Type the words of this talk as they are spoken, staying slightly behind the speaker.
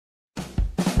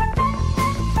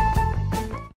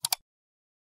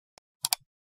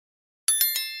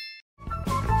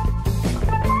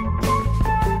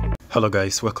Hello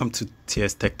guys, welcome to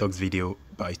TS Tech Talks video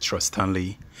by Trust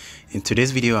Stanley. In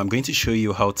today's video, I'm going to show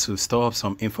you how to store up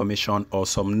some information or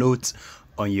some notes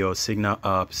on your Signal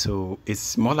app. So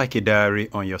it's more like a diary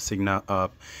on your Signal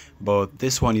app, but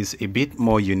this one is a bit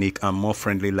more unique and more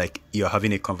friendly, like you're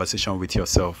having a conversation with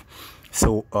yourself.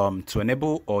 So to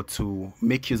enable or to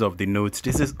make use of the notes,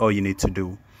 this is all you need to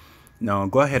do. Now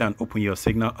go ahead and open your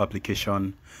Signal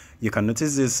application. You can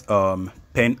notice this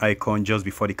pen icon just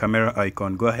before the camera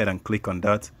icon. Go ahead and click on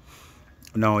that.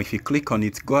 Now if you click on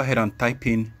it, go ahead and type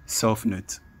in self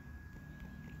note.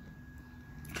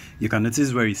 You can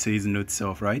notice where it says note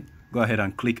self, right? Go ahead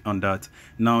and click on that.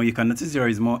 Now you can notice there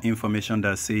is more information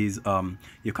that says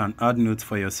you can add notes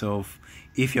for yourself.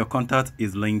 If your contact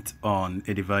is linked on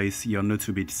a device, your notes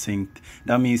will be synced.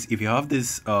 That means if you have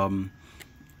this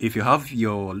if you have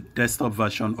your desktop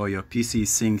version or your PC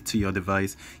synced to your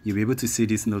device, you'll be able to see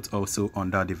this note also on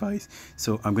that device.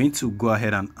 So I'm going to go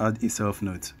ahead and add a self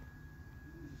note.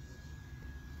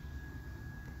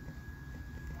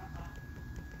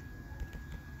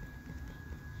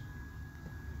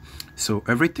 So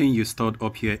everything you stored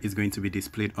up here is going to be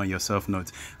displayed on your self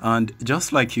notes. And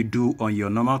just like you do on your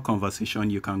normal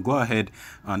conversation, you can go ahead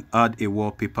and add a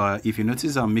wallpaper. If you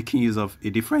notice, I'm making use of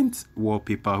a different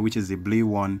wallpaper, which is a blue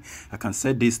one. I can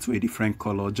set this to a different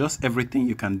color. Just everything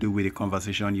you can do with a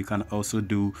conversation, you can also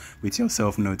do with your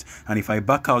self notes. And if I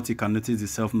back out, you can notice the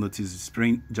self note is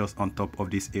displaying just on top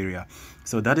of this area.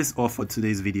 So that is all for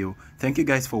today's video. Thank you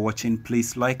guys for watching.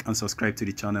 Please like and subscribe to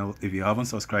the channel if you haven't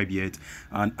subscribed yet,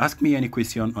 and ask me any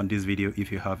question on this video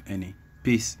if you have any.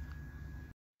 Peace.